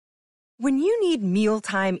When you need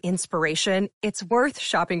mealtime inspiration, it's worth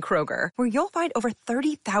shopping Kroger, where you'll find over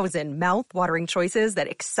 30,000 mouth-watering choices that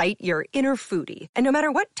excite your inner foodie. And no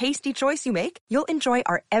matter what tasty choice you make, you'll enjoy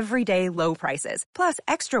our everyday low prices, plus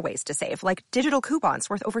extra ways to save, like digital coupons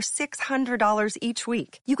worth over $600 each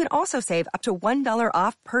week. You can also save up to $1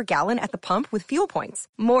 off per gallon at the pump with fuel points.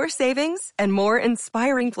 More savings and more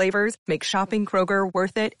inspiring flavors make shopping Kroger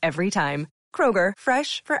worth it every time. Kroger,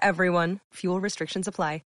 fresh for everyone. Fuel restrictions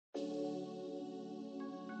apply.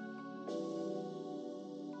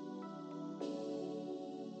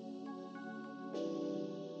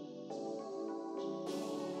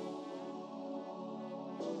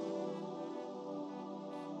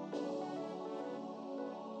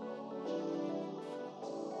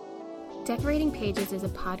 Decorating Pages is a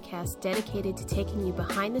podcast dedicated to taking you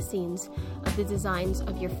behind the scenes of the designs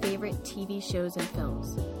of your favorite TV shows and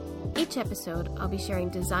films. Each episode, I'll be sharing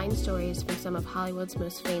design stories from some of Hollywood's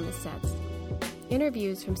most famous sets,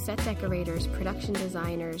 interviews from set decorators, production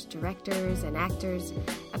designers, directors, and actors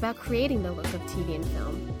about creating the look of TV and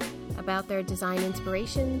film, about their design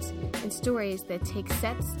inspirations, and stories that take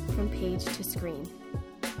sets from page to screen.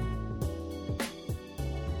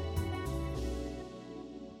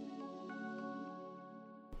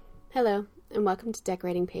 Hello, and welcome to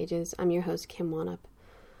Decorating Pages. I'm your host, Kim Wanup.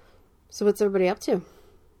 So what's everybody up to?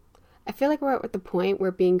 I feel like we're at the point where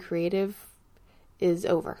being creative is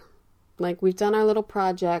over. Like, we've done our little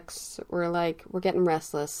projects, we're getting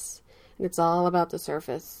restless, and it's all about the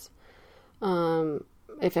surface,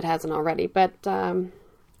 if it hasn't already. But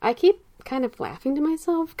I keep kind of laughing to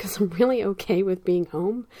myself because I'm really okay with being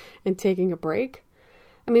home and taking a break.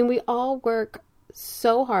 I mean, we all work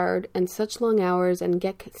so hard and such long hours and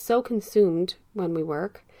get so consumed when we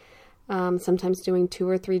work, sometimes doing 2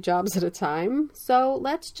 or 3 jobs at a time. So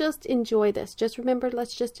let's just enjoy this. Just remember,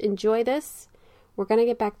 let's just enjoy this. We're going to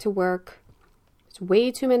get back to work. There's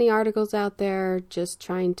way too many articles out there just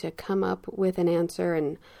trying to come up with an answer,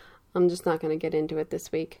 and I'm just not going to get into it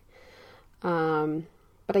this week. But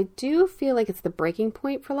I do feel like it's the breaking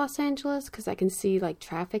point for Los Angeles because I can see like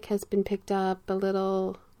traffic has been picked up a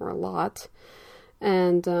little or a lot.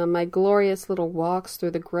 And my glorious little walks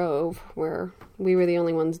through the Grove, where we were the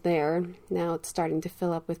only ones there, now it's starting to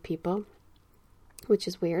fill up with people, which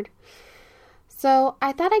is weird. So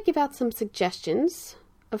I thought I'd give out some suggestions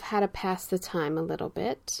of how to pass the time a little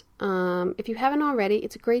bit. If you haven't already,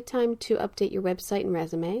 it's a great time to update your website and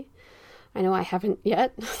resume. I know I haven't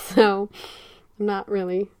yet, so I'm not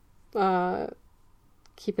really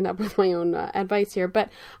keeping up with my own advice here,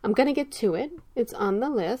 but I'm going to get to it. It's on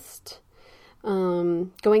the list.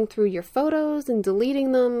 Going through your photos and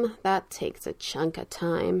deleting them, that takes a chunk of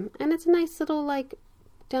time, and it's a nice little like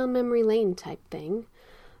down memory lane type thing.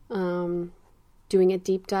 Doing a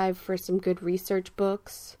deep dive for some good research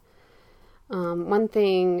books. One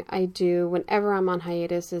thing I do whenever I'm on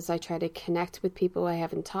hiatus is I try to connect with people I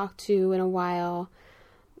haven't talked to in a while,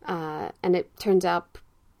 and it turns out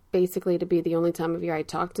basically to be the only time of year I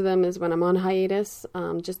talk to them is when I'm on hiatus,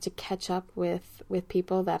 just to catch up with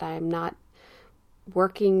people that I'm not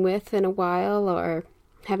working with in a while or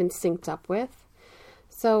haven't synced up with.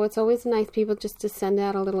 So it's always nice people just to send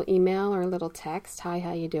out a little email or a little text. Hi,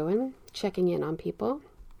 how you doing? Checking in on people.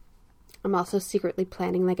 I'm also secretly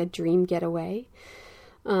planning like a dream getaway.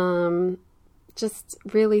 Just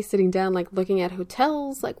really sitting down, like looking at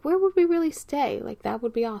hotels, like where would we really stay? Like that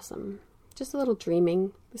would be awesome. Just a little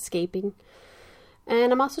dreaming, escaping.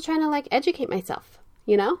 And I'm also trying to like educate myself,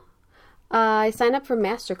 you know? I signed up for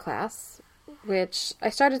Masterclass, which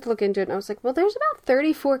I started to look into it, and I was like, well, there's about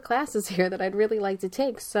 34 classes here that I'd really like to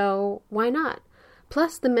take, so why not?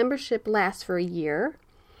 Plus, the membership lasts for a year,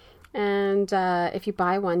 and if you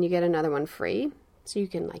buy one, you get another one free, so you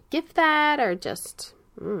can, like, gift that, or just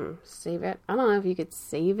save it. I don't know if you could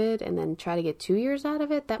save it and then try to get 2 years out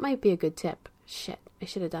of it. That might be a good tip. Shit, I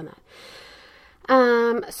should have done that.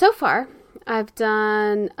 So far, I've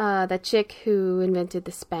done that chick who invented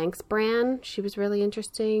the Spanx brand. She was really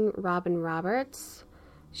interesting. Robin Roberts.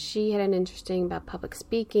 She had an interesting about public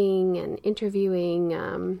speaking and interviewing.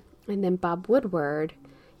 And then Bob Woodward.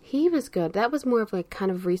 He was good. That was more of like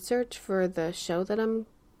kind of research for the show that I'm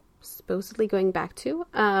supposedly going back to.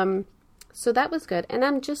 So that was good. And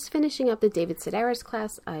I'm just finishing up the David Sedaris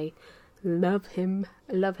class. I love him.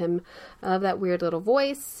 I love him. I love that weird little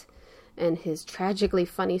voice and his tragically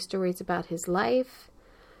funny stories about his life.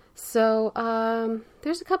 So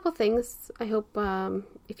there's a couple things I hope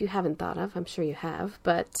if you haven't thought of, I'm sure you have,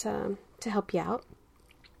 but to help you out.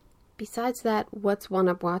 Besides that, what's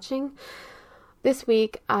Wanup watching? This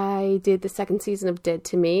week I did the 2nd season of Dead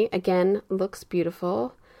to Me. Again, looks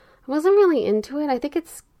beautiful. I wasn't really into it. I think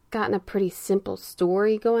it's gotten a pretty simple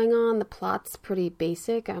story going on. The plot's pretty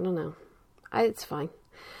basic. I don't know. It's fine.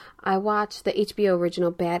 I watched the HBO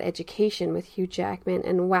original Bad Education with Hugh Jackman,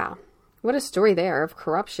 and wow, what a story there of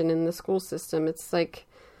corruption in the school system. It's like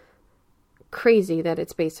crazy that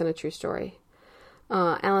it's based on a true story.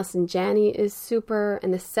 Allison Janney is super,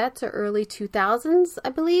 and the sets are early 2000s, I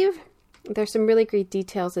believe. There's some really great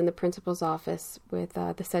details in the principal's office with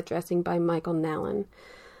the set dressing by Michael Nallon.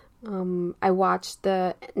 I watched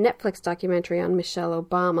the Netflix documentary on Michelle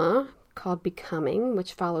Obama called Becoming,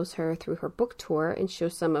 which follows her through her book tour and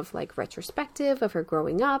shows some of like retrospective of her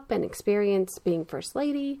growing up and experience being First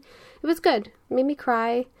Lady. It was good. It made me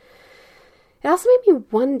cry. It also made me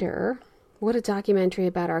wonder what a documentary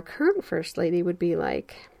about our current First Lady would be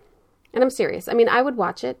like. And I'm serious. I mean, I would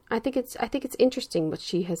watch it. I think it's interesting what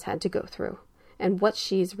she has had to go through and what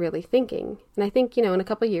she's really thinking. And I think, in a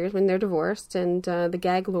couple of years when they're divorced and the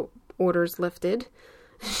gag order's lifted,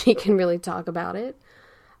 she can really talk about it.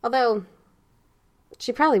 Although,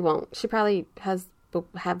 she probably won't. She probably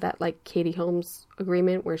have that, like, Katie Holmes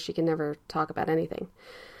agreement where she can never talk about anything.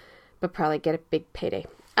 But probably get a big payday.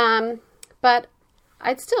 But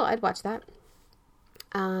I'd watch that.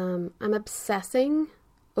 I'm obsessing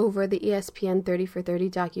over the ESPN 30 for 30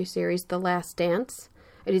 docuseries The Last Dance.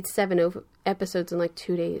 I did 7 episodes in, like,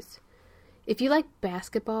 2 days. If you like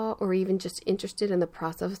basketball or even just interested in the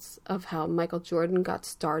process of how Michael Jordan got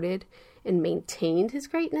started and maintained his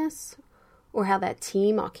greatness, or how that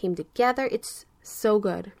team all came together, it's so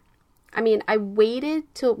good. I mean, I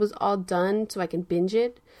waited till it was all done so I can binge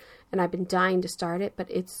it, and I've been dying to start it, but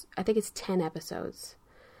I think it's 10 episodes.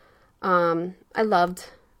 I loved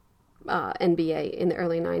NBA in the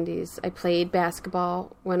early 90s. I played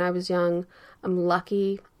basketball when I was young. I'm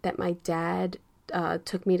lucky that my dad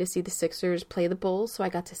took me to see the Sixers play the Bulls, so I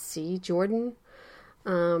got to see Jordan.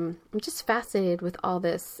 I'm just fascinated with all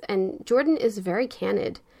this. And Jordan is very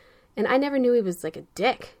candid. And I never knew he was like a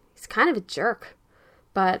dick. He's kind of a jerk.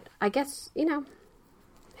 But I guess,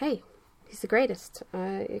 hey, he's the greatest.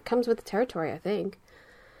 It comes with the territory, I think.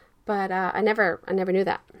 But I never knew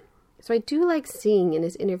that. So I do like seeing in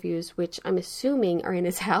his interviews, which I'm assuming are in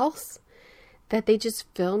his house, that they just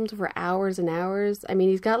filmed for hours and hours. I mean,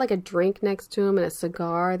 he's got like a drink next to him and a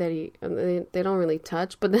cigar that they don't really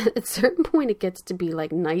touch. But then at a certain point, it gets to be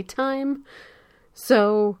like nighttime.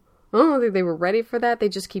 So I don't think they were ready for that. They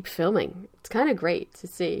just keep filming. It's kind of great to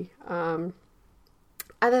see. Other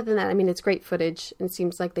than that, I mean, it's great footage. And it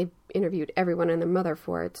seems like they've interviewed everyone and their mother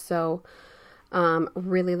for it. So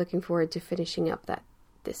really looking forward to finishing up that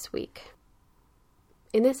this week.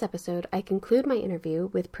 In this episode, I conclude my interview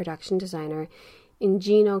with production designer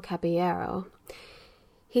Ingino Caballero.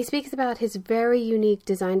 He speaks about his very unique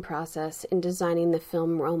design process in designing the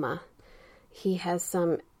film Roma. He has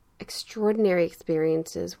some extraordinary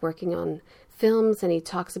experiences working on films, and he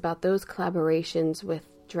talks about those collaborations with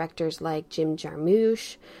directors like Jim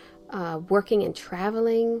Jarmusch, working and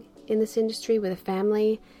traveling in this industry with a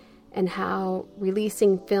family, and how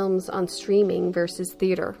releasing films on streaming versus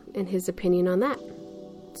theater, and his opinion on that.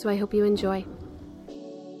 So I hope you enjoy.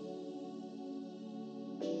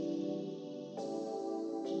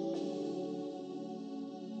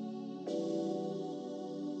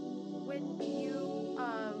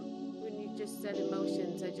 When you just said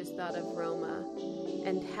emotions, I just thought of Roma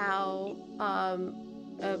and how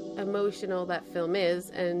emotional that film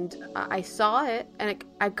is. And I saw it, and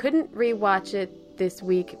I couldn't rewatch it this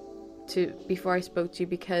week before I spoke to you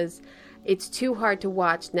because it's too hard to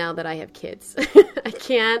watch now that I have kids. I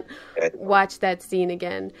can't watch that scene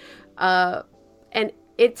again. And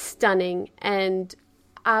it's stunning. And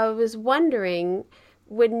I was wondering,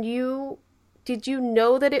 did you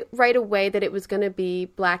know that it right away that it was going to be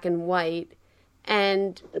black and white?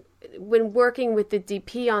 And when working with the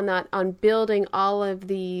DP on that, on building all of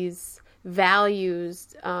these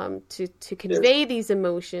values to convey these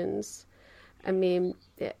emotions, I mean,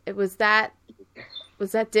 was that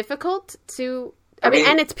difficult to? I mean,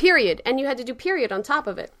 and it's period, and you had to do period on top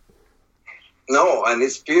of it. No, and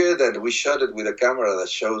it's period, and we shot it with a camera that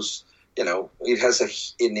shows, it has a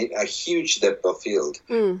huge depth of field.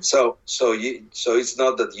 So it's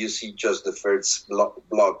not that you see just the first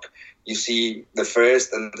block. You see the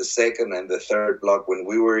first and the second and the third block. When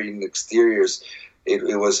we were in exteriors,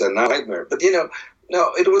 it was a nightmare. But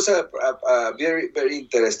no, it was a very, very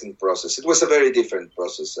interesting process. It was a very different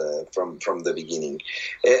process from the beginning.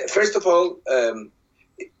 First of all,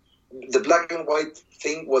 the black and white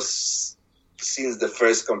thing was since the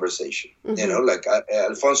first conversation. Mm-hmm.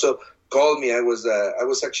 Alfonso called me. I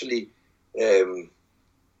was actually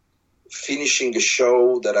finishing a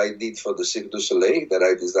show that I did for the Cirque du Soleil, that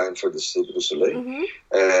I designed for the Cirque du Soleil. Mm-hmm.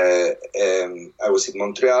 was in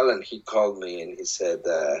Montreal, and he called me and he said,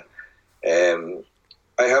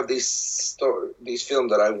 I have this film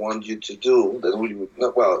that I want you to do, that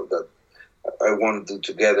I want to do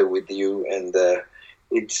together with you, and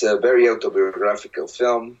it's a very autobiographical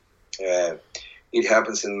film. It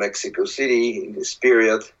happens in Mexico City in this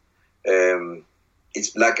period. It's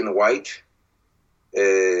black and white,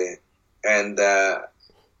 and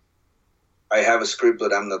I have a script,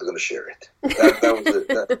 but I'm not going to share it.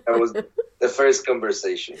 That was the first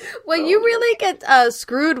conversation. Well, you really get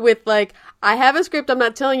screwed with, like, I have a script, I'm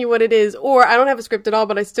not telling you what it is, or I don't have a script at all,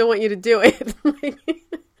 but I still want you to do it.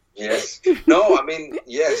 Yes. No, I mean,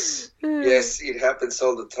 yes, it happens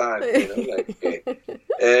all the time.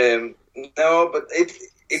 No, but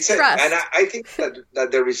it's and I think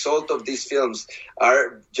that the result of these films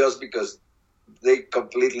are just because they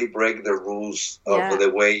completely break the rules of the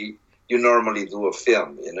way you normally do a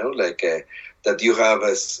film, that you have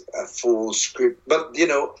a full script. But,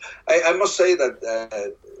 I must say that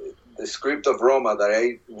the script of Roma, that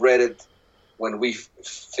I read it when we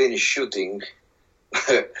finished shooting,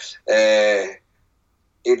 it's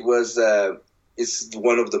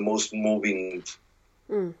one of the most moving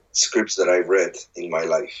scripts that I've read in my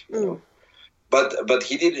life. But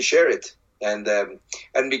he didn't share it, and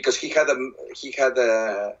because he had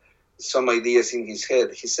some ideas in his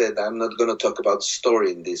head, he said, "I'm not going to talk about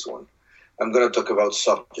story in this one. I'm going to talk about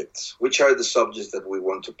subjects. Which are the subjects that we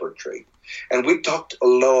want to portray?" And we talked a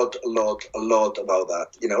lot about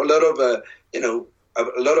that.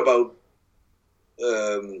 A lot about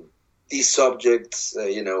these subjects,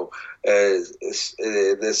 the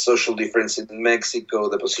social difference in Mexico,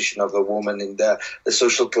 the position of the woman in the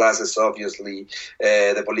social classes, obviously,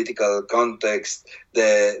 the political context,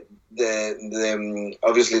 the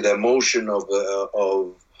obviously the emotion of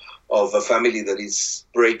a family that is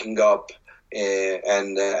breaking up,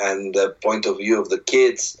 and the point of view of the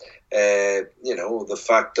kids, the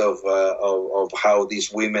fact of how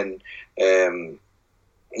these women,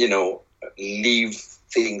 leave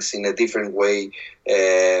things in a different way,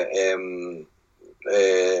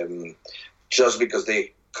 just because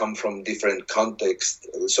they come from different context,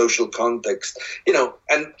 social context,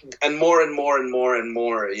 and more,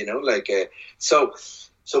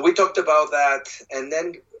 so we talked about that, and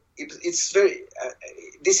then it's very,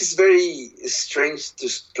 this is very strange to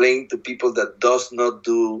explain to people that does not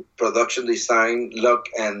do production design, look,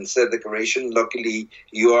 and set decoration. Luckily,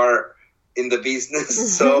 you are in the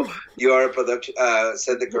business, so you are a production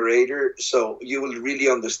set decorator, so you will really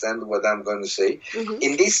understand what I'm going to say. I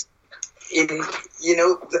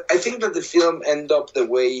think that the film end up the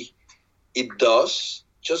way it does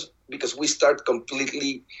just because we start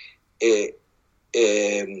completely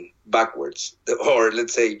backwards, or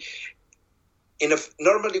let's say,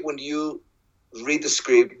 normally when you read the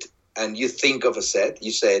script and you think of a set,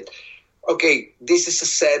 you said, okay, this is a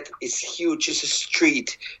set, it's huge, it's a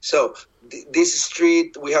street. So this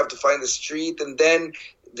street, we have to find a street, and then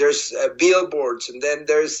there's billboards, and then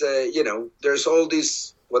there's, there's all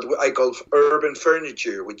this, what I call urban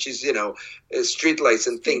furniture, which is, street lights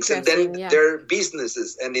and things. And then there are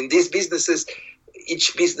businesses, and in these businesses,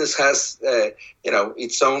 each business has,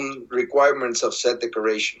 its own requirements of set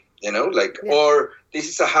decoration, or this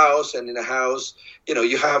is a house, and in a house,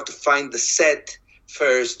 you have to find the set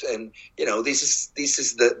first, and this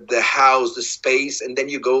is the house, the space, and then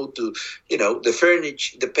you go to the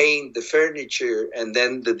furniture, the paint, the furniture, and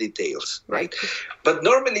then the details, right? But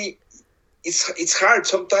normally it's hard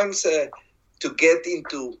sometimes to get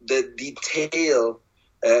into the detail,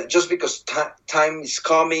 just because time is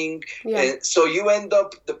coming, so you end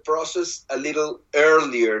up the process a little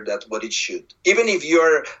earlier than what it should. Even if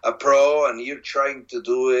you're a pro and you're trying to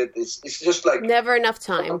do it, it's just like never enough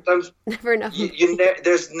time. Sometimes never enough.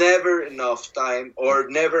 There's never enough time, or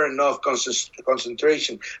never enough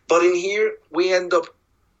concentration. But in here, we end up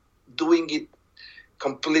doing it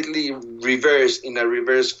completely in a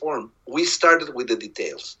reverse form. We started with the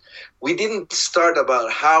details. We didn't start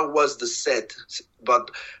about how was the set, but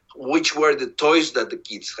which were the toys that the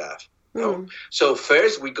kids have. So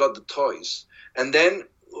first we got the toys, and then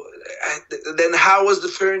how was the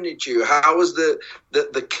furniture? How was the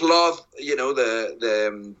cloth?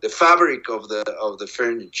 The fabric of the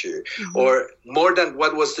furniture, or more than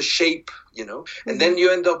what was the shape? And then you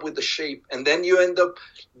end up with the shape, and then you end up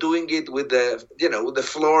doing it with the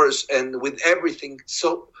floors and with everything.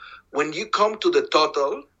 So when you come to the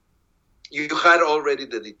total, you had already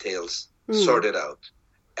the details sorted out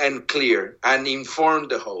and clear and informed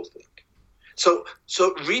the whole thing. So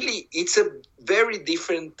really, it's a very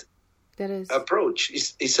different approach.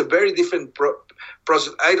 It's a very different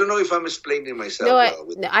process. I don't know if I'm explaining myself well.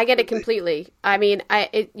 No, I get it completely. I mean,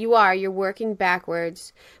 you're working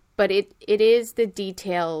backwards, but it is the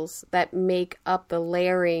details that make up the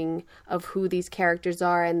layering of who these characters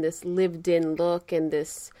are and this lived-in look and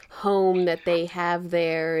this home that they have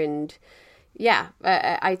there. And yeah,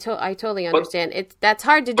 I totally understand. That's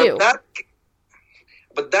hard to do.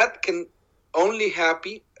 But that can only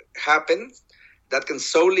happen. That can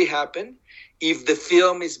solely happen if the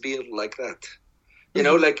film is built like that. You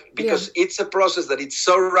know, like, because it's a process that it's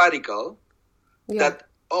so radical that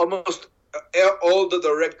almost all the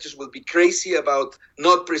directors will be crazy about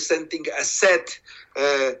not presenting a set,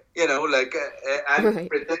 and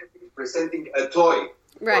presenting a toy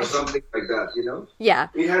or something like that, you know? Yeah.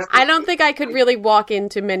 I don't think I could really walk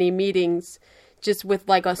into many meetings just with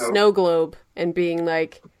like a snow globe and being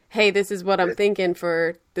like, hey, this is what I'm thinking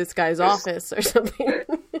for this guy's office or something.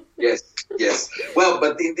 Yes. Well,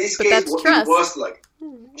 but in this case, it was like,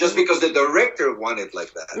 just because the director wanted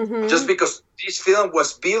like that, just because this film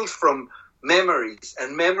was built from memories,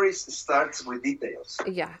 and memories starts with details.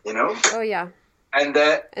 Yeah. You know? Oh, yeah. And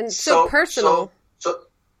so personal. So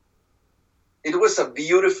it was a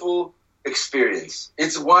beautiful experience.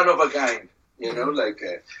 It's one of a kind, you know, like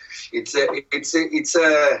it's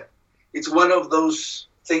one of those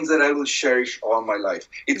things that I will cherish all my life.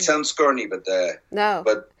 It sounds corny, but no.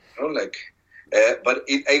 But you know, like,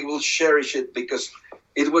 I will cherish it because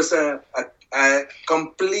it was a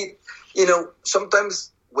complete. You know,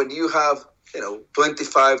 sometimes when you have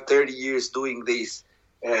 25, 30 years doing this,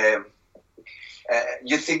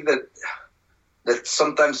 you think that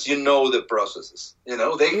sometimes you know the processes. You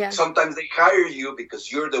know, sometimes they hire you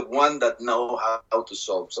because you're the one that know how to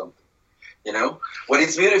solve something. You know, what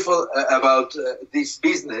is beautiful about this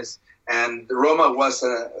business, and Roma was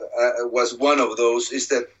one of those, is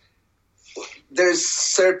that there's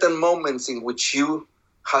certain moments in which you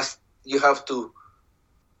have to,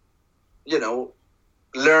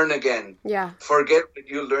 learn again. Yeah. Forget what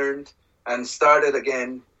you learned and start it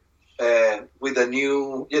again with a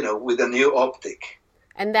new optic.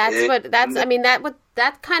 And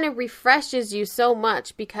that kind of refreshes you so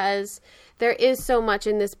much, because there is so much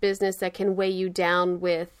in this business that can weigh you down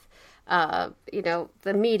with,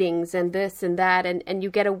 the meetings and this and that, and you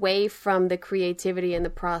get away from the creativity and the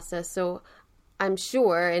process. So I'm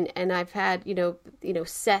sure, and I've had,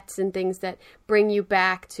 sets and things that bring you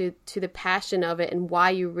back to the passion of it and why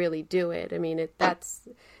you really do it. I mean, that's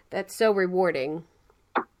so rewarding.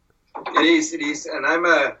 It is. And I've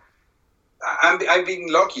been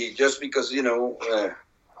lucky just because,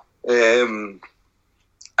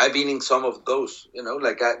 I've been in some of those,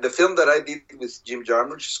 the film that I did with Jim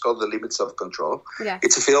Jarmusch is called The Limits of Control. Yeah.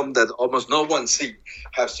 It's a film that almost no one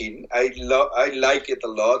have seen. I like it a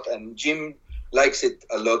lot, and Jim likes it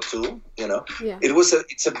a lot too. Yeah.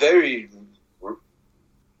 It's a very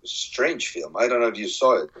strange film. I don't know if you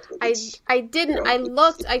saw it. I didn't.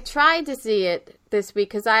 I tried to see it this week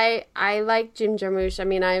because I like Jim Jarmusch. I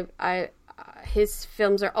mean, his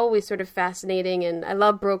films are always sort of fascinating, and I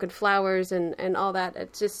love Broken Flowers and all that.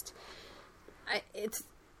 It's just,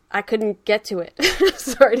 I couldn't get to it.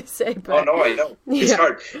 Sorry to say, but oh no, I know it's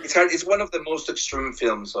hard. It's hard. It's one of the most extreme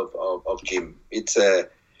films of Jim. It's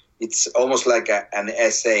almost like an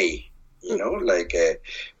essay,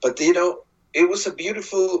 but it was a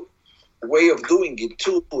beautiful way of doing it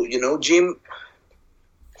too. Jim.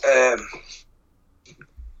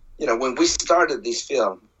 When we started this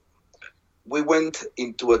film, we went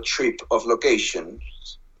into a trip of locations.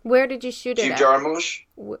 Where did you shoot it? Jim Jarmusch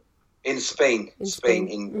in Spain.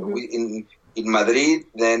 In Madrid,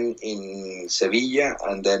 then in Sevilla,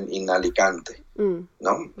 and then in Alicante. No,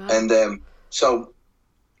 wow. And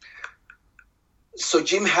so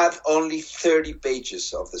Jim had only 30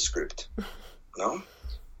 pages of the script. No,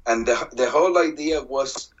 and the whole idea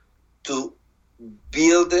was to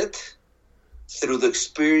build it through the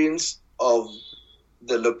experience of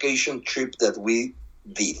the location trip that we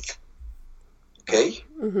did. Okay,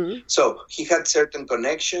 so he had certain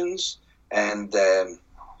connections, and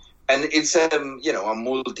it's a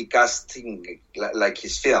multicasting like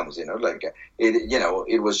his films. It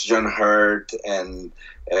was John Hurt and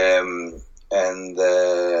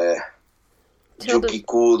Yuki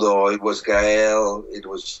Kudo. It was Gael. It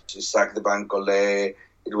was Isaac de Bancolé.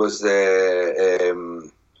 It was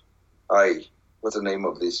what's the name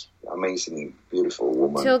of this amazing, beautiful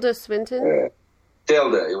woman? Tilda Swinton?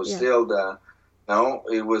 Tilda. It was Tilda. No,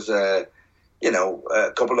 it was, a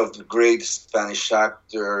couple of great Spanish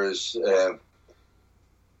actors.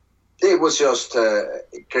 It was just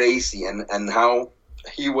crazy. And how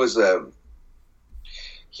he was,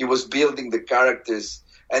 he was building the characters,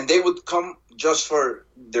 and they would come just for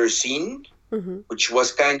their scene, which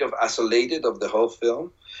was kind of isolated of the whole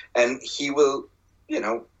film, and he will,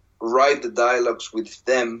 write the dialogues with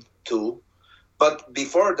them too. But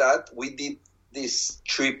before that, we did this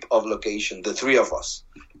trip of location, the three of us.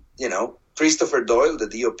 Christopher Doyle, the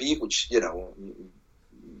DOP, which,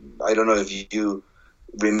 I don't know if you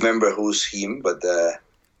remember who's him, but,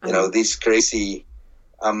 this crazy,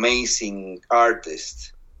 amazing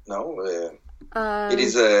artist. No? It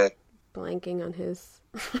is a... Blanking on his...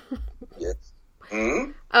 Yes.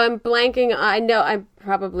 I'm blanking. I know I've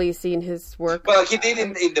probably seen his work. Well, he did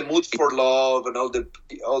in The Mood for Love and all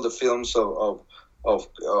the films of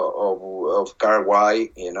Kar-wai,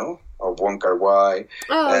 of Wong Kar-wai.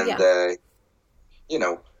 Oh, and,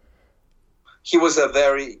 he was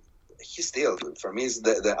he still, for me, is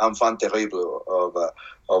the enfant terrible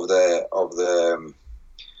of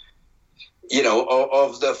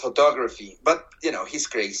the photography. But, he's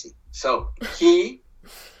crazy. So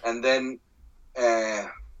and then,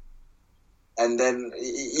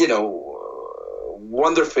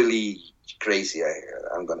 wonderfully crazy,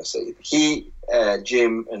 I'm going to say it. He,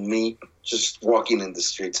 Jim, and me just walking in the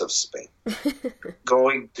streets of Spain,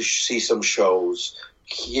 going to see some shows,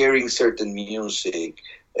 hearing certain music,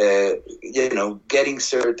 getting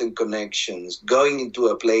certain connections, going into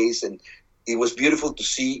a place, and it was beautiful to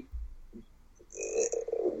see.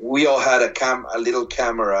 We all had a little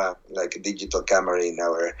camera, like a digital camera in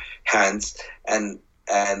our hands, and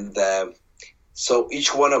so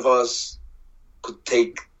each one of us could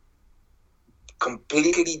take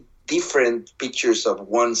completely different pictures of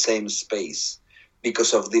one same space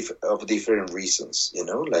because of different reasons, and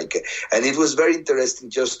it was very interesting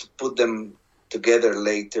just to put them together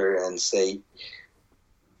later and say,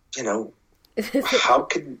 how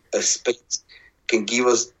can a space can give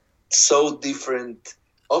us so different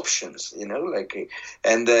options,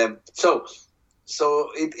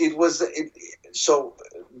 so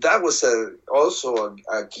that was also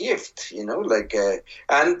a gift,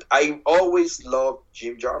 and I always loved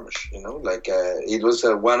Jim Jarmusch, it was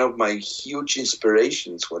one of my huge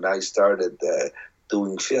inspirations when I started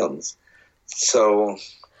doing films. So,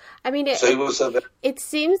 I mean, it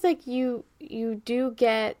seems like you do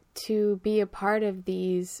get to be a part of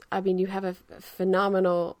these. I mean, you have a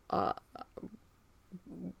phenomenal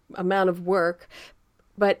amount of work,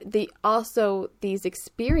 but also these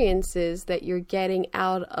experiences that you're getting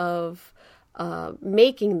out of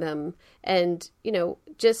making them, and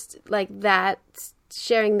just like that,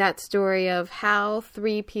 sharing that story of how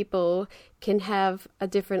three people can have a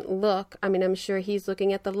different look. I mean, I'm sure he's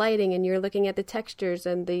looking at the lighting and you're looking at the textures,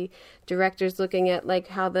 and the director's looking at like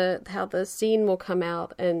how the scene will come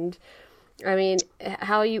out, and I mean,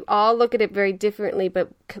 how you all look at it very differently, but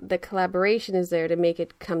the collaboration is there to make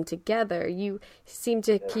it come together. You seem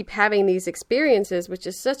to keep having these experiences, which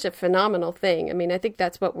is such a phenomenal thing. I mean, I think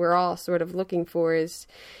that's what we're all sort of looking for, is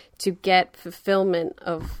to get fulfillment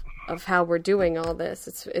of how we're doing all this.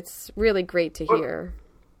 It's really great to hear.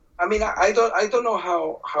 I mean, I don't know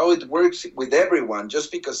how it works with everyone,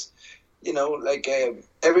 just because,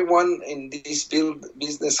 everyone in this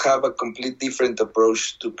business have a complete different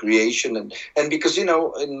approach to creation. And because,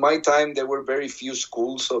 in my time, there were very few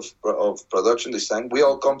schools of production design. We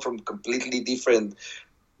all come from completely different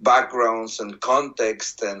backgrounds and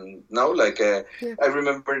context. And I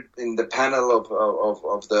remember in the panel of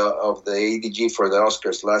the ADG for the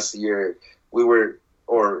Oscars last year,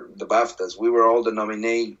 or the BAFTAs, we were all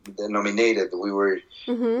nominated. We were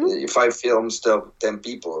 5 films, 10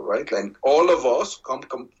 people, right? And all of us come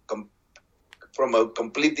from a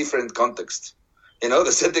complete different context.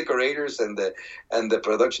 The set decorators and the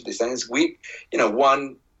production designers. We,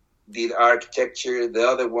 one did architecture, the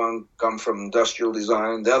other one come from industrial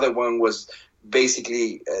design, the other one was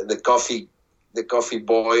basically the coffee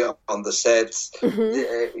boy on the sets.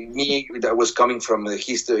 Me, that was coming from the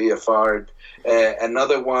history of art.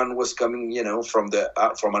 Another one was coming, from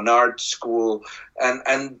an art school,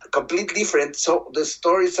 and completely different. So the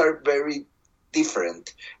stories are very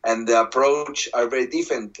different, and the approach are very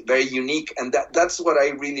different, very unique, and that's what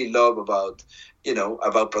I really love about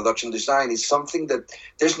production design. Is something that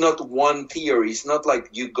there's not one theory. It's not like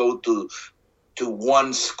you go to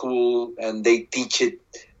one school and they teach it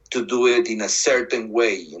to do it in a certain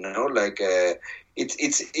way, it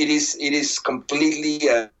is completely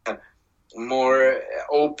more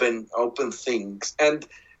open things. And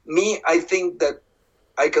me, I think that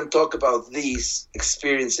I can talk about these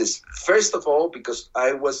experiences first of all because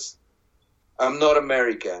I'm not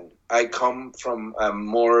American. I come from a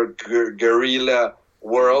more guerrilla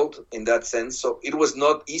world in that sense, so it was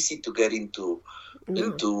not easy to get into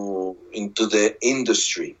into the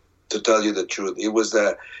industry. To tell you the truth, it was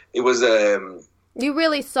you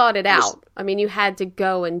really sought it out. I mean, you had to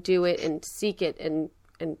go and do it and seek it and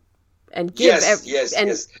give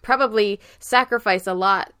probably sacrifice a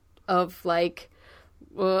lot of like.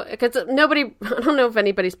 Well, because I don't know if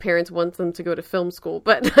anybody's parents want them to go to film school,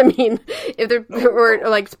 but I mean, if they're or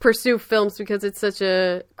like pursue films because it's such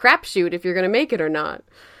a crapshoot if you're going to make it or not.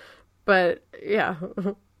 But yeah.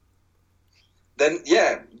 Then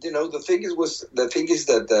the thing is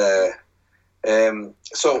that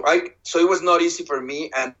so it was not easy for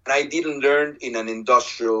me, and I didn't learn in an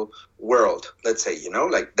industrial world. Let's say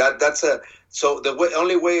like that. So the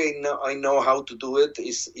only way I know how to do it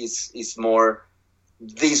is more.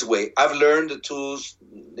 This way, I've learned the tools,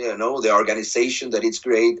 the organization that it's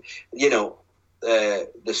great,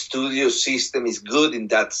 the studio system is good in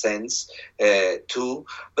that sense, too.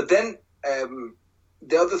 But then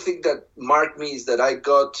the other thing that marked me is that I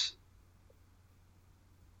got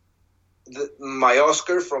my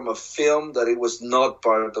Oscar from a film that it was not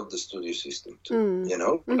part of the studio system, too,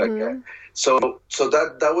 so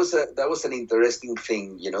that was an interesting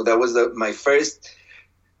thing, that was my first.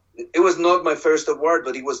 It was not my first award,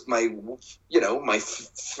 but it was my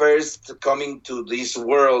first coming to this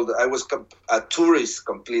world. I was a tourist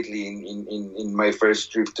completely in my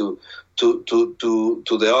first trip to the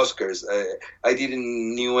Oscars. I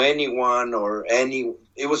didn't knew anyone or any.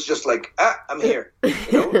 It was just like I'm here, and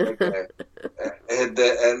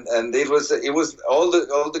it was all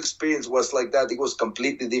the experience was like that. It was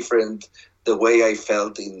completely different. The way I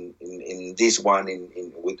felt in this one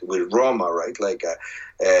with Roma, right? Like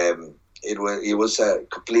it was a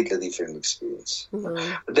completely different experience.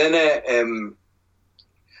 Mm-hmm. Then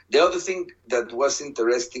the other thing that was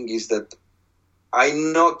interesting is that I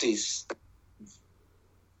noticed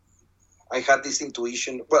I had this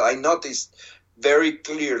intuition. Well, I noticed very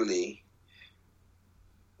clearly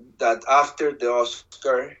that after the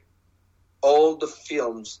Oscar, all the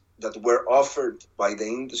films that were offered by the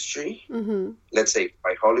industry, mm-hmm. let's say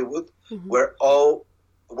by Hollywood, mm-hmm. were all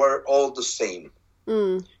the same.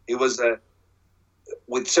 Mm. It was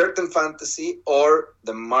with certain fantasy or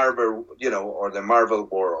the Marvel, or the Marvel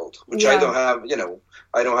world, which I don't have,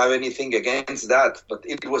 I don't have anything against that, but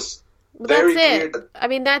it was very clear.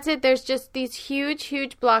 That's it. There's just these huge,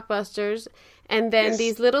 huge blockbusters, and then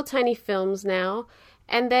these little tiny films now.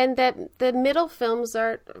 And then the middle films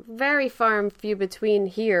are very far and few between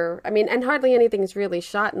here. And hardly anything is really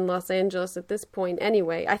shot in Los Angeles at this point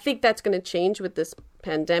anyway. I think that's going to change with this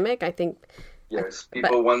pandemic. I think. Yes,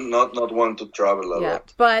 people not want to travel a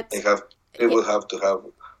lot. But they will have to have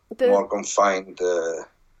more confined,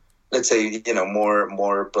 let's say,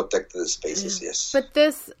 more protected spaces. Yes. But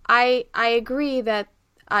this, I agree that.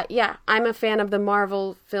 I'm a fan of the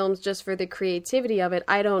Marvel films just for the creativity of it.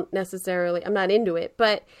 I'm not into it,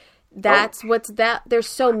 but there's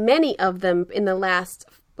so many of them in the last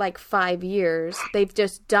 5 years. They've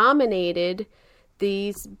just dominated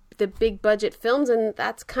the big budget films, and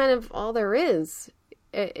that's kind of all there is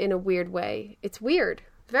in a weird way. It's weird,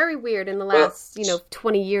 very weird in the last,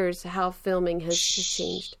 20 years, how filming has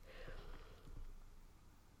changed.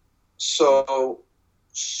 So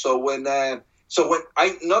when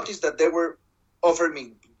I noticed that they were offering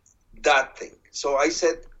me that thing, so I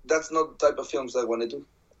said, that's not the type of films I want to do.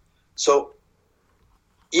 So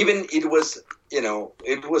even it was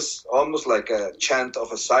almost like a chant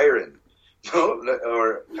of a siren, siren,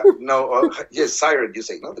 you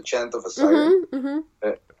say, not the chant of a siren. Mm-hmm,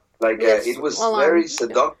 mm-hmm. It was very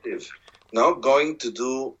seductive, going to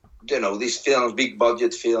do, these films, big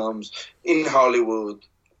budget films in Hollywood,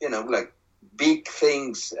 big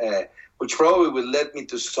things, which probably will lead me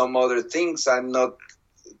to some other things. I'm not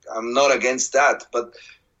against that, but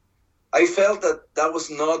I felt that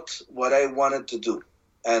was not what I wanted to do,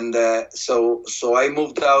 and so I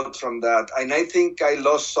moved out from that. And I think I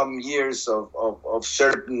lost some years of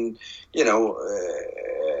certain,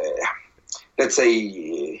 let's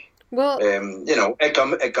say,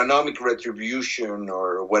 economic retribution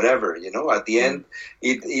or whatever. At the end,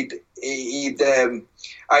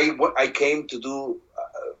 I came to do.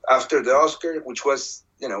 After the Oscar, which was,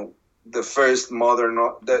 the first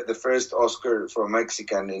the first Oscar for a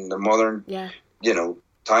Mexican in the modern,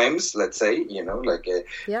 times, let's say,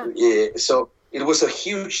 so it was a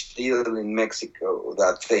huge deal in Mexico,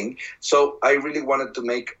 that thing. So I really wanted to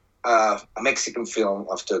make a Mexican film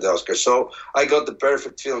after the Oscar. So I got the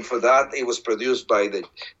perfect film for that. It was produced by the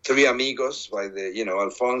three amigos, by the,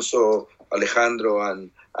 Alfonso, Alejandro,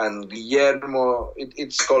 and Guillermo.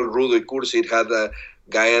 It's called Rudo y Cursi. It had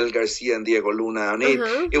Gael Garcia and Diego Luna on it.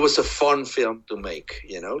 Uh-huh. It was a fun film to make,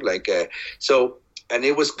 so and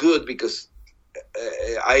it was good because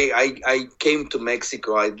I came to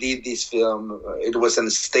Mexico. I did this film. It was a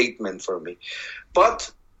statement for me.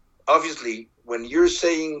 But obviously, when you're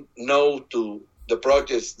saying no to the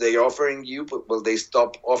projects they're offering you, well, they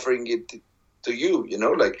stop offering it to you,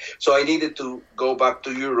 so I needed to go back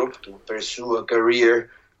to Europe to pursue a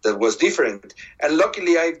career that was different. And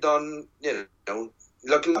luckily I've done,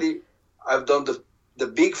 the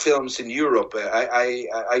big films in Europe.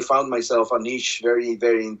 I found myself a niche very,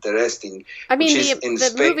 very interesting. I mean,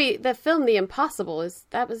 the film The Impossible must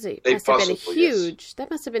have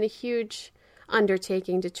been a huge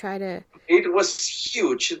undertaking to try to. It was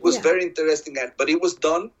huge. It was very interesting, but it was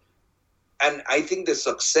done. And I think the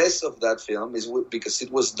success of that film is because it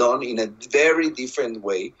was done in a very different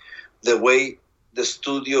way, the way the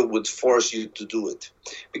studio would force you to do it.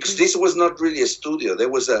 Because this was not really a studio. There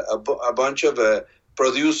was a bunch of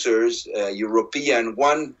producers, European,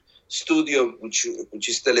 one studio, which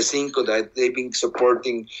is Telecinco, that they've been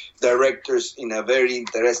supporting directors in a very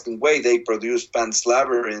interesting way. They produced Pan's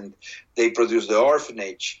Labyrinth. They produced The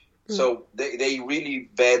Orphanage. So they really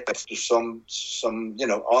bet to some on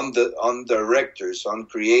directors, on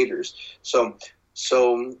creators. So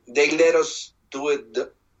they let us do it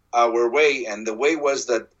our way, and the way was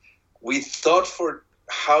that we thought for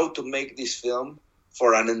how to make this film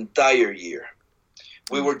for an entire year.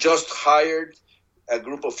 We were just hired a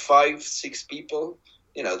group of 5-6 people.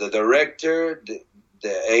 The director,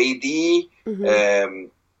 the AD,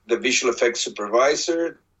 the visual effects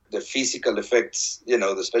supervisor, the physical effects,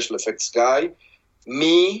 the special effects guy,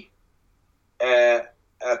 me, a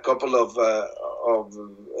couple of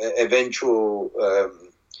eventual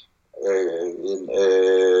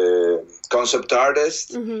concept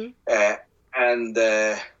artists, and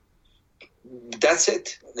that's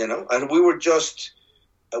it, And we were just,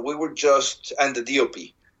 and the DOP,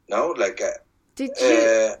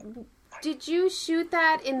 Did you shoot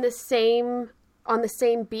that on the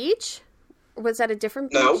same beach? Was that a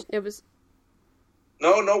different beach? No. It was.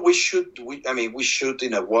 No. We shoot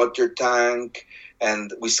in a water tank,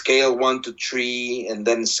 and we scale 1 to 3, and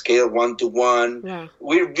then scale 1 to 1. Yeah.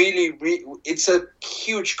 We really, it's a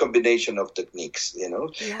huge combination of techniques, Yeah.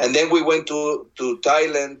 And then we went to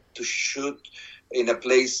Thailand to shoot in a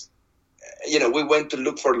place. We went to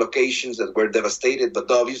look for locations that were devastated,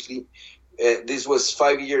 but obviously. This was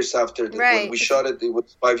 5 years after when we shot it. It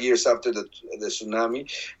was 5 years after the tsunami,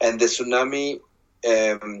 and the tsunami,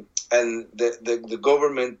 and the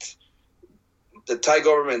government, the Thai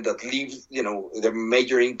government that leaves, their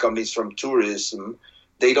major income is from tourism.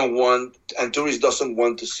 They don't want, and tourists doesn't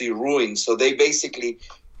want to see ruins, so they basically,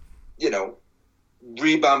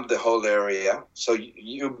 revamp the whole area. So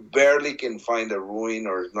you barely can find a ruin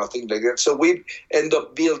or nothing like that. So we end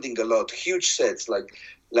up building a lot, huge sets, like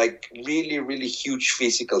really, really huge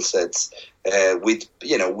physical sets, with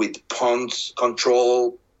ponds,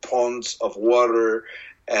 control ponds of water,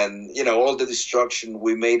 and all the destruction.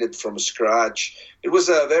 We made it from scratch. It was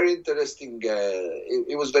a very interesting.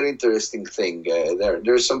 It was very interesting thing.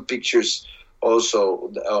 There's some pictures also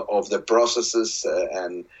of the processes,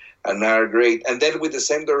 and are great. And then with the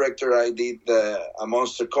same director, I did A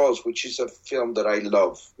Monster Calls, which is a film that I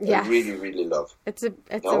love. Yes. I really, really love. It's a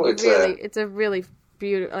really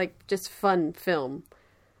beautiful, just fun film,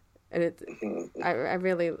 and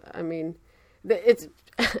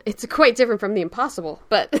it's quite different from The Impossible,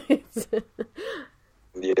 but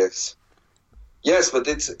yes, but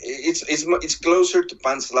it's closer to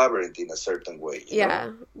Pan's Labyrinth in a certain way.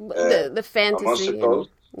 The fantasy,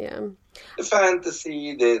 the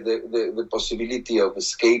fantasy, the possibility of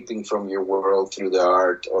escaping from your world through the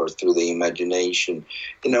art or through the imagination,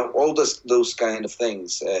 all those kind of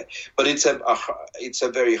things. But it's a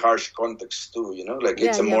very harsh context too,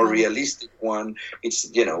 it's a more realistic one. It's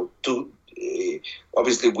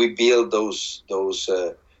obviously we built those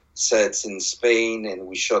sets in Spain, and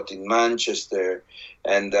we shot in Manchester,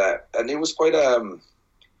 and it was quite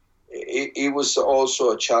it was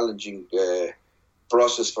also a challenging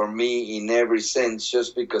process for me in every sense,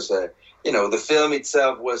 just because the film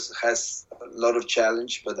itself has a lot of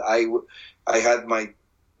challenge, but I had my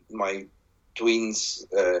twins.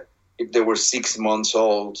 They were 6 months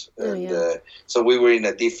old, and so we were in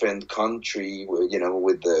a different country, with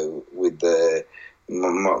the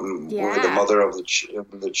mother of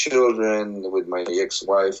the children, with my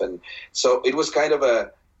ex-wife, and so it was kind of a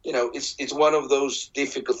it's one of those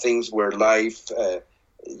difficult things where life.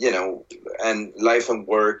 And life and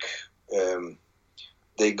work,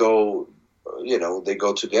 they go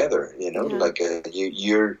together.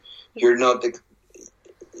 You're not,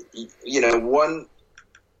 one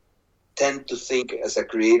tend to think as a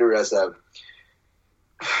creator as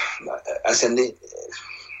as an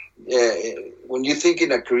when you think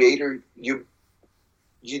in a creator, you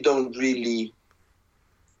don't really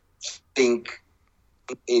think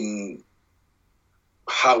in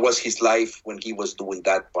how was his life when he was doing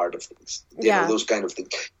that part of things. You know, those kind of things.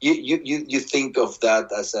 You think of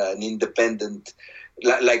that as an independent,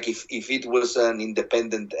 like if it was an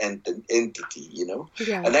independent entity, you know.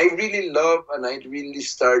 Yeah. And I really love, and I really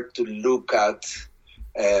start to look at,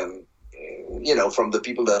 you know, from the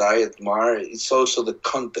people that I admire, it's also the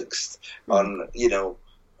context on, you know,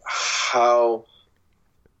 how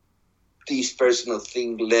this personal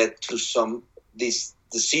thing led to this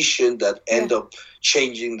decision that end up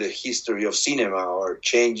changing the history of cinema, or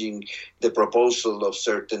changing the proposal of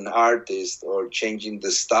certain artists, or changing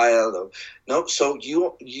the style of so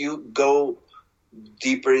you go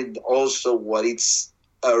deeper in also what it's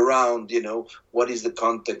around, you know, what is the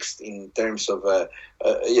context in terms of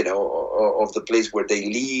you know, of the place where they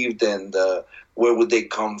lived, and where would they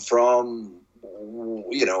come from,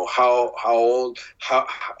 you know, how old, how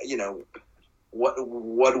you know,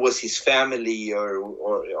 what was his family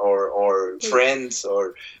or friends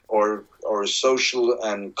or social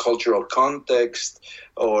and cultural context,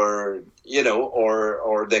 or you know,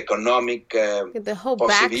 or the economic the whole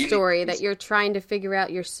backstory that you're trying to figure out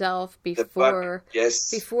yourself before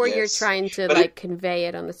you're trying to like convey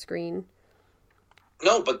it on the screen.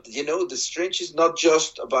 No, but you know, the strange is not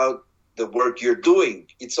just about the work you're doing.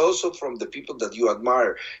 It's also from the people that you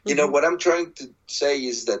admire. You know, what I'm trying to say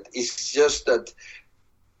is that it's just that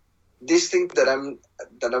this thing that I'm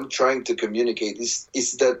trying to communicate is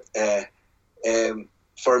that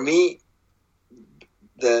for me,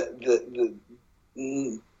 the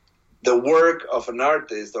work of an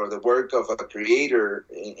artist, or the work of a creator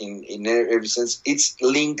in every sense, it's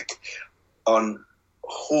linked on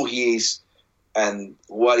who he is and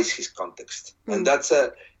what is his context. And that's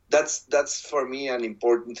for me an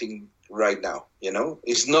important thing right now. You know,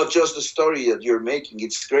 it's not just the story that you're making.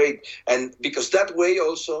 It's great. And because that way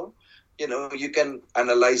also, you know, you can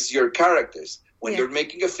analyze your characters. When you're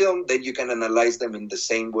making a film, then you can analyze them in the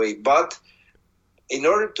same way. But in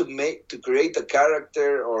order to create a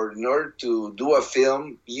character, or in order to do a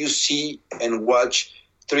film, you see and watch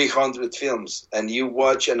 300 films, and you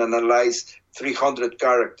watch and analyze 300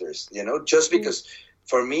 characters, you know, just because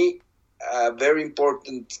for me, a very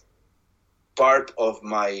important part of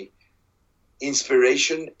my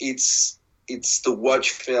inspiration, it's to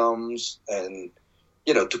watch films, and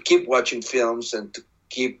you know, to keep watching films, and to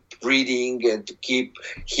keep reading, and to keep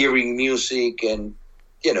hearing music, and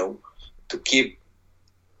you know, to keep,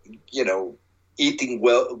 you know, eating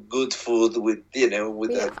good food with, you know,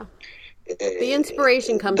 with the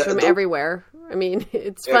inspiration comes from everywhere. I mean,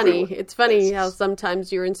 it's funny. It's funny how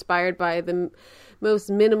sometimes you're inspired by the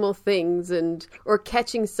most minimal things, or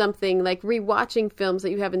catching something, like rewatching films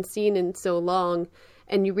that you haven't seen in so long,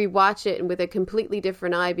 and you rewatch it with a completely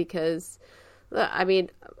different eye, because I mean,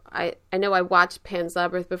 I know I watched Pan's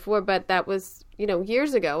Labyrinth before, but that was, you know,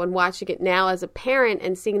 years ago, and watching it now as a parent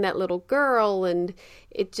and seeing that little girl, and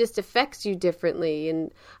it just affects you differently.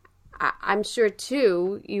 And I'm sure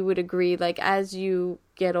too, you would agree, like as you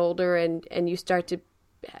get older and you start to,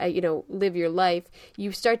 you know, live your life,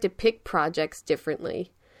 you start to pick projects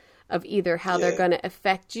differently, of either how they're going to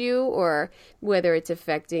affect you, or whether it's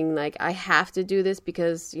affecting, like, I have to do this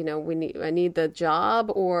because, you know, I need the job,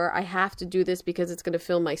 or I have to do this because it's going to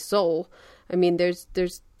fill my soul. I mean, there's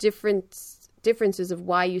differences of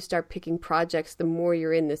why you start picking projects the more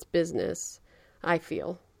you're in this business, I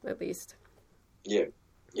feel, at least. Yeah,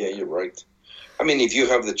 you're right. I mean, if you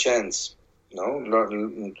have the chance, you know,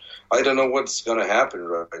 I don't know what's going to happen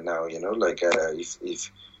right now, you know, like if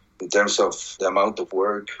in terms of the amount of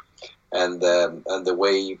work, and the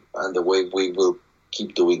way we will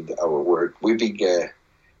keep doing our work. I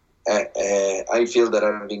feel that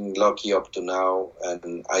I'm being lucky up to now,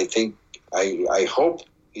 and I think I hope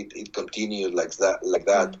it continues like that.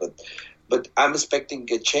 But I'm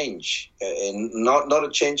expecting a change, and not a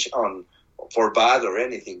change for bad or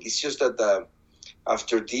anything. It's just that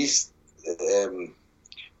after this,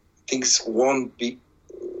 things won't be.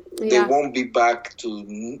 They won't be back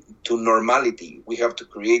to normality. We have to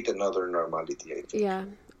create another normality, I think. Yeah,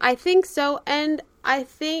 I think so. And I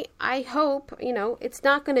hope, you know, it's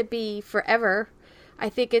not going to be forever. I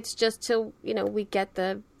think it's just till, you know, we get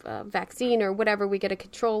the vaccine or whatever, we get a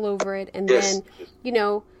control over it. And then, you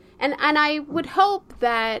know, and I would hope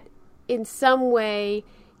that in some way,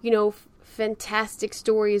 you know, fantastic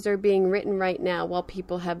stories are being written right now while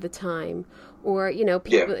people have the time. Or, you know,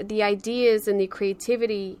 people, the ideas and the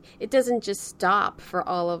creativity, it doesn't just stop for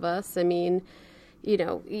all of us. I mean,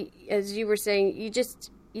 as you were saying, you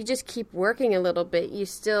just keep working a little bit.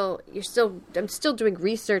 I'm still doing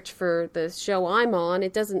research for the show I'm on.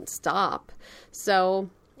 It doesn't stop. So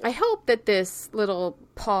I hope that this little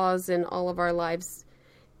pause in all of our lives,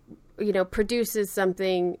 produces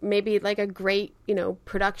something, maybe like a great,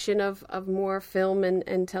 production of more film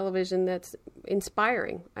and television that's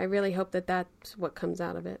inspiring. I really hope that that's what comes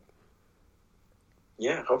out of it.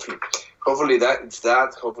 Yeah, hopefully that's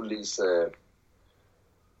that. Hopefully it's,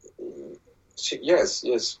 yes,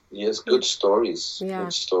 good stories,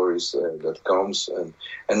 that comes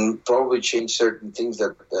and probably change certain things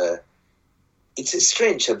that, it's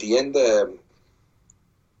strange at the end.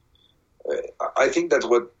 I think that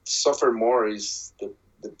what suffer more is the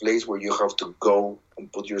place where you have to go and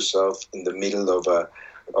put yourself in the middle of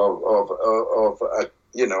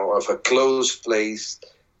a closed place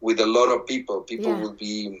with a lot of people. People will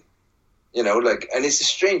be, and it's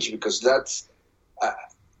strange because that's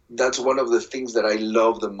one of the things that I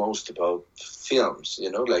love the most about films.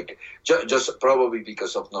 Just probably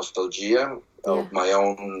because of nostalgia, of my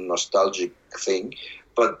own nostalgic thing,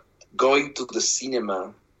 but going to the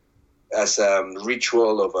cinema as a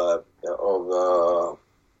ritual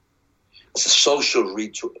as a social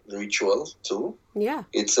ritual too. Yeah,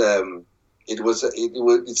 it's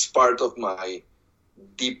part of my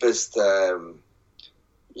deepest and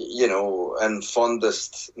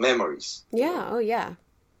fondest memories. Yeah. Oh yeah,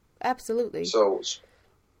 absolutely.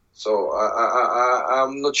 So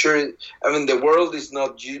I'm not sure. I mean, the world is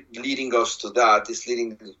not leading us to that. It's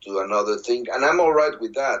leading to another thing, and I'm all right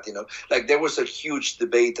with that. Like there was a huge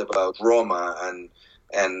debate about Roma and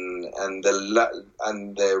the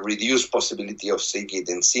reduced possibility of seeing it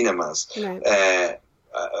in cinemas. Right.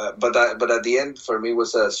 But at the end, for me,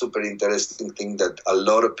 was a super interesting thing that a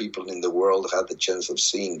lot of people in the world had the chance of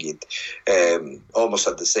seeing it almost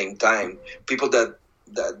at the same time. People that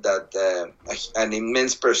an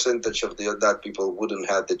immense percentage of that people wouldn't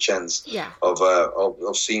have the chance of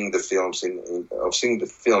seeing the films seeing the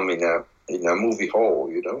film in a movie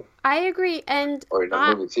hall, I agree, or in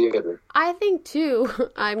a movie theater. I think too.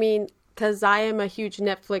 I mean, because I am a huge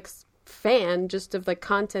Netflix fan, just of the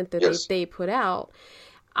content that they put out.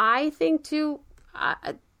 I think too,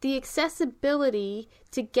 the accessibility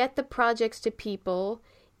to get the projects to people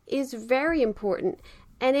is very important,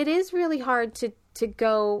 and it is really hard to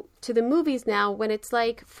go to the movies now when it's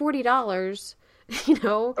like $40,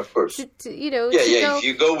 Of course. Go, if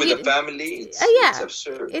you go with a family, it's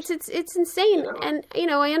absurd. It's insane. And,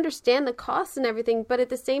 I understand the costs and everything, but at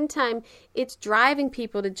the same time, it's driving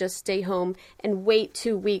people to just stay home and wait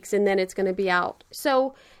 2 weeks and then it's going to be out.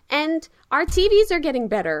 So, and our TVs are getting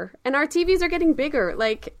better and our TVs are getting bigger.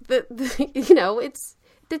 Like, it's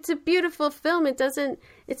a beautiful film.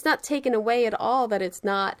 It's not taken away at all that it's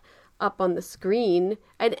not up on the screen,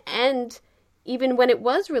 and even when it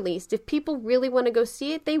was released, if people really want to go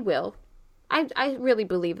see it, they will. I really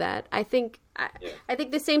believe that. I think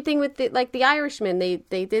the same thing with the Irishman.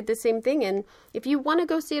 They did the same thing, and if you want to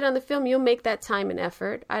go see it on the film, you'll make that time and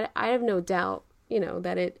effort. I have no doubt,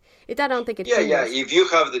 that it. I don't think it. Yeah. If you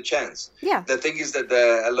have the chance. Yeah. The thing is that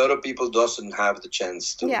a lot of people doesn't have the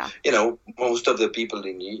chance to. Yeah. Most of the people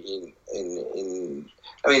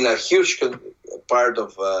a huge part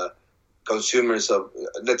of. Consumers of,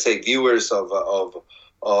 let's say, viewers of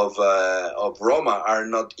Roma are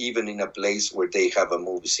not even in a place where they have a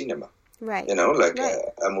movie cinema, right? A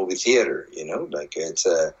movie theater. It's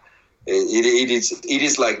it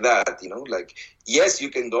is like that. Like, yes,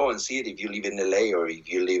 you can go and see it if you live in LA or if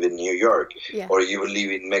you live in New York or you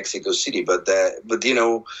live in Mexico City, but the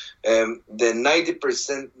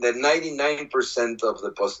 90%, the 99% of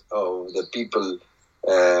the people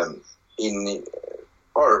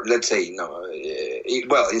or let's say,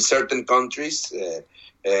 in certain countries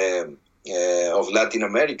of Latin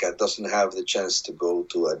America doesn't have the chance to go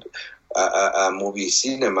to a movie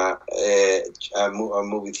cinema, a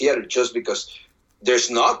movie theater, just because there's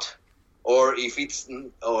not, or if it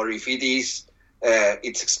is,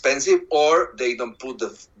 it's expensive, or they don't put the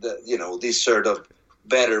this sort of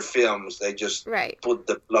better films. They just put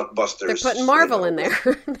the blockbusters. They're putting Marvel in there.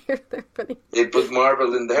 They put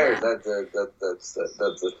Marvel in there. Yeah. That's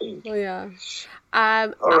the thing. Oh yeah.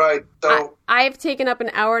 All right. So I've taken up an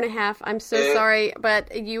hour and a half. I'm so sorry,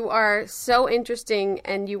 but you are so interesting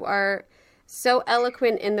and you are so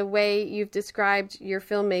eloquent in the way you've described your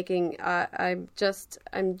filmmaking. I'm just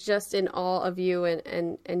in awe of you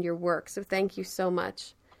and your work. So thank you so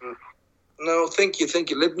much. No, thank you.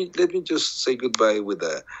 Let me just say goodbye with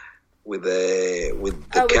the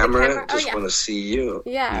camera. Just want to see you.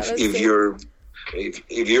 Yeah. If you're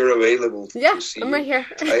if you're available to see. I'm right here.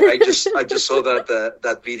 I just saw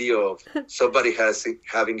that video of somebody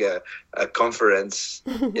having a conference,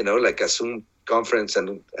 like a Zoom conference,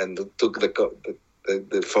 and took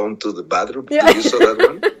the phone to the bathroom. Yeah. You saw that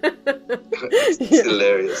one? It's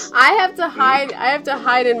hilarious. I have to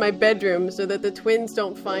hide in my bedroom so that the twins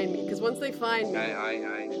don't find me. Because once they find me,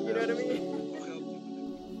 you know what I mean?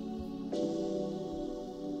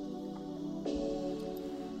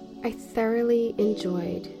 I thoroughly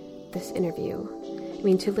enjoyed this interview. I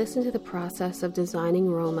mean, to listen to the process of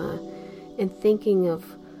designing Roma and thinking of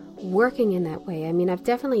working in that way. I mean, I've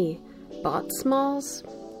definitely bought smalls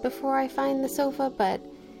before I find the sofa, but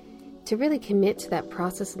to really commit to that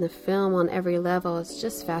process in the film on every level is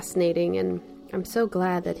just fascinating, and I'm so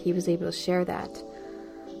glad that he was able to share that.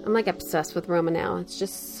 I'm like obsessed with Roma now. It's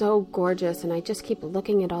just so gorgeous, and I just keep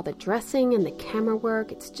looking at all the dressing and the camera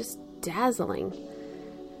work. It's just dazzling.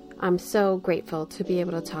 I'm so grateful to be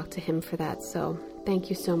able to talk to him for that, so thank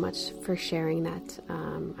you so much for sharing that.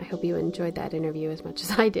 I hope you enjoyed that interview as much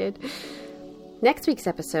as I did. Next week's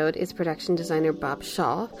episode is production designer Bob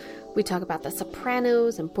Shaw. We talk about The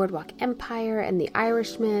Sopranos and Boardwalk Empire and The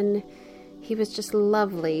Irishman. He was just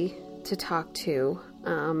lovely to talk to.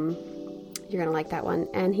 You're going to like that one.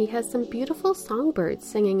 And he has some beautiful songbirds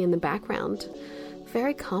singing in the background.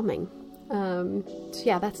 Very calming. So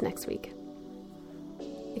yeah, that's next week.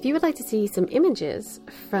 If you would like to see some images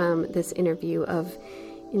from this interview of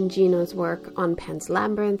Ingino's work on Pan's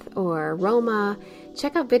Labyrinth or Roma,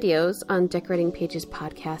 check out videos on Decorating Pages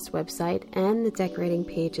podcast website and the Decorating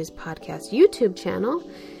Pages podcast YouTube channel.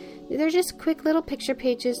 They're just quick little picture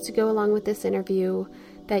pages to go along with this interview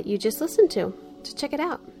that you just listened to. So check it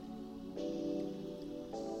out.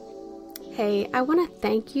 Hey, I want to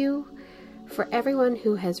thank you for everyone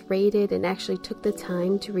who has rated and actually took the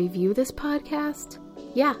time to review this podcast.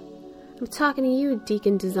 Yeah, I'm talking to you,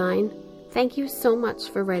 Deacon Design. Thank you so much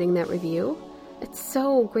for writing that review. It's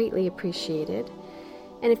so greatly appreciated.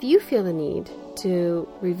 And if you feel the need to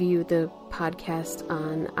review the podcast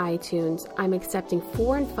on iTunes, I'm accepting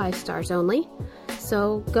 4 and 5 stars only.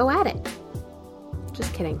 So go at it.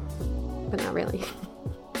 Just kidding, but not really.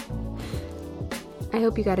 I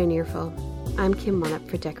hope you got an earful. I'm Kim Monup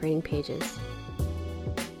for Decorating Pages.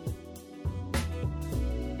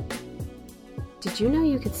 Did you know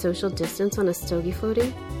you could social distance on a Stogie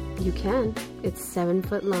Floaty? You can. It's 7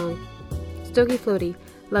 foot long. Stogie Floaty,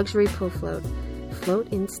 luxury pull float.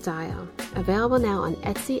 Float in style. Available now on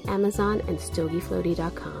Etsy, Amazon, and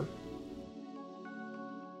StogieFloaty.com.